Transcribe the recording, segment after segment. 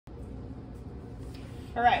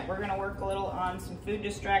All right, we're gonna work a little on some food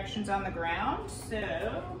distractions on the ground. So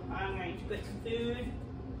I'm going to put some food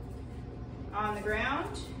on the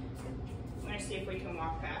ground. I'm gonna see if we can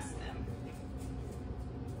walk past them.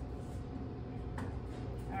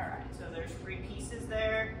 All right, so there's 3 pieces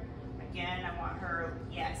there. Again, I want her,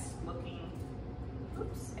 yes, looking,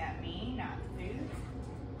 oops, at me, not the food.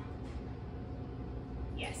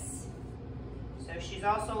 Yes. So she's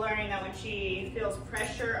also learning that when she feels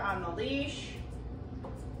pressure on the leash,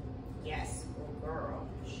 yes, good girl,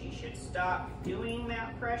 she should stop doing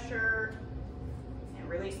that pressure and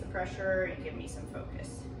release the pressure and give me some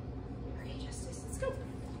focus. Okay, Justice, let's go.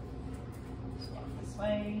 Let's walk this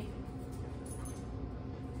way.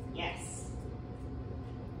 Yes.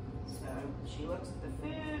 So she looks at the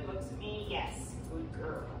food, looks at me, yes, good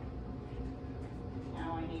girl.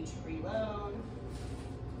 Now I need to reload.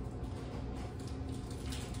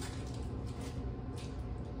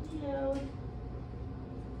 Reload.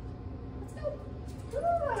 Let's go.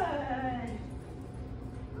 Good.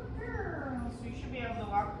 Good girl. So you should be able to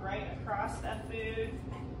walk right across that food.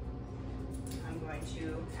 I'm going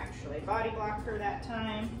to actually body block her that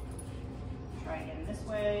time. Try again this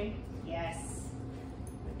way. Yes.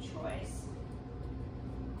 Good choice.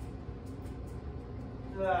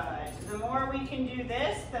 Good. The more we can do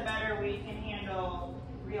this, the better we can handle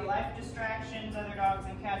real life distractions, other dogs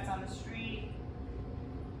and cats on the street.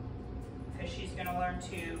 Because she's going to learn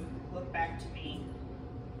to look back to me.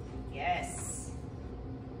 Yes.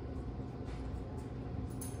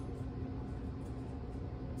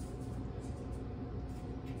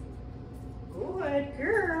 Good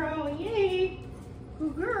girl, yay.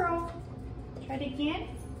 Good girl. Try it again.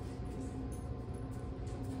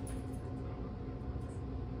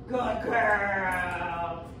 Good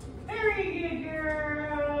girl. Very good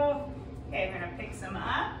girl. Okay, we're going to pick some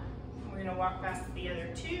up. We're going to walk past the other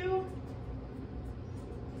 2.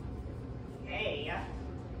 Okay,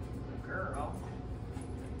 good girl.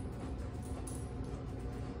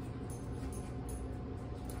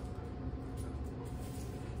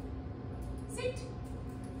 Sit.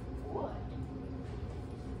 Good.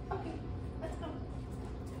 Okay, let's go.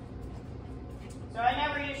 So I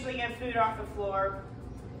never usually get food off the floor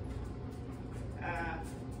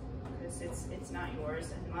because it's not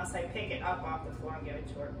yours unless I pick it up off the floor and give it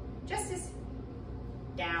to her. Justice,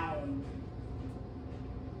 down.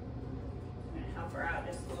 I'm gonna help her out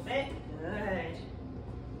just a little bit. Good.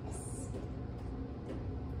 Yes.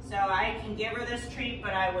 So I can give her this treat,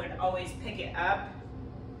 but I would always pick it up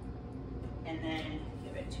and then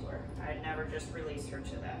give it to her. I'd never just release her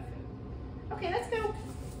to that food. Okay, let's go.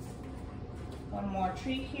 One more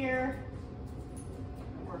treat here.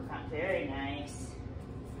 Work on, very nice.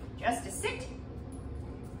 Justice, sit.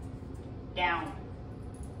 Down.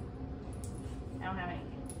 I don't have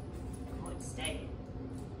anything. Good, stay.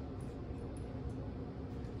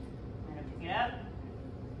 I'm gonna pick it up.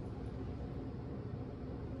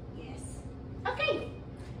 Yes. Okay.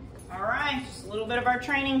 All right, just a little bit of our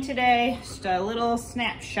training today. Just a little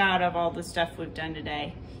snapshot of all the stuff we've done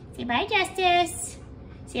today. Say bye, Justice.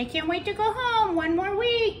 See, I can't wait to go home. 1 more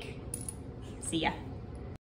week. See ya.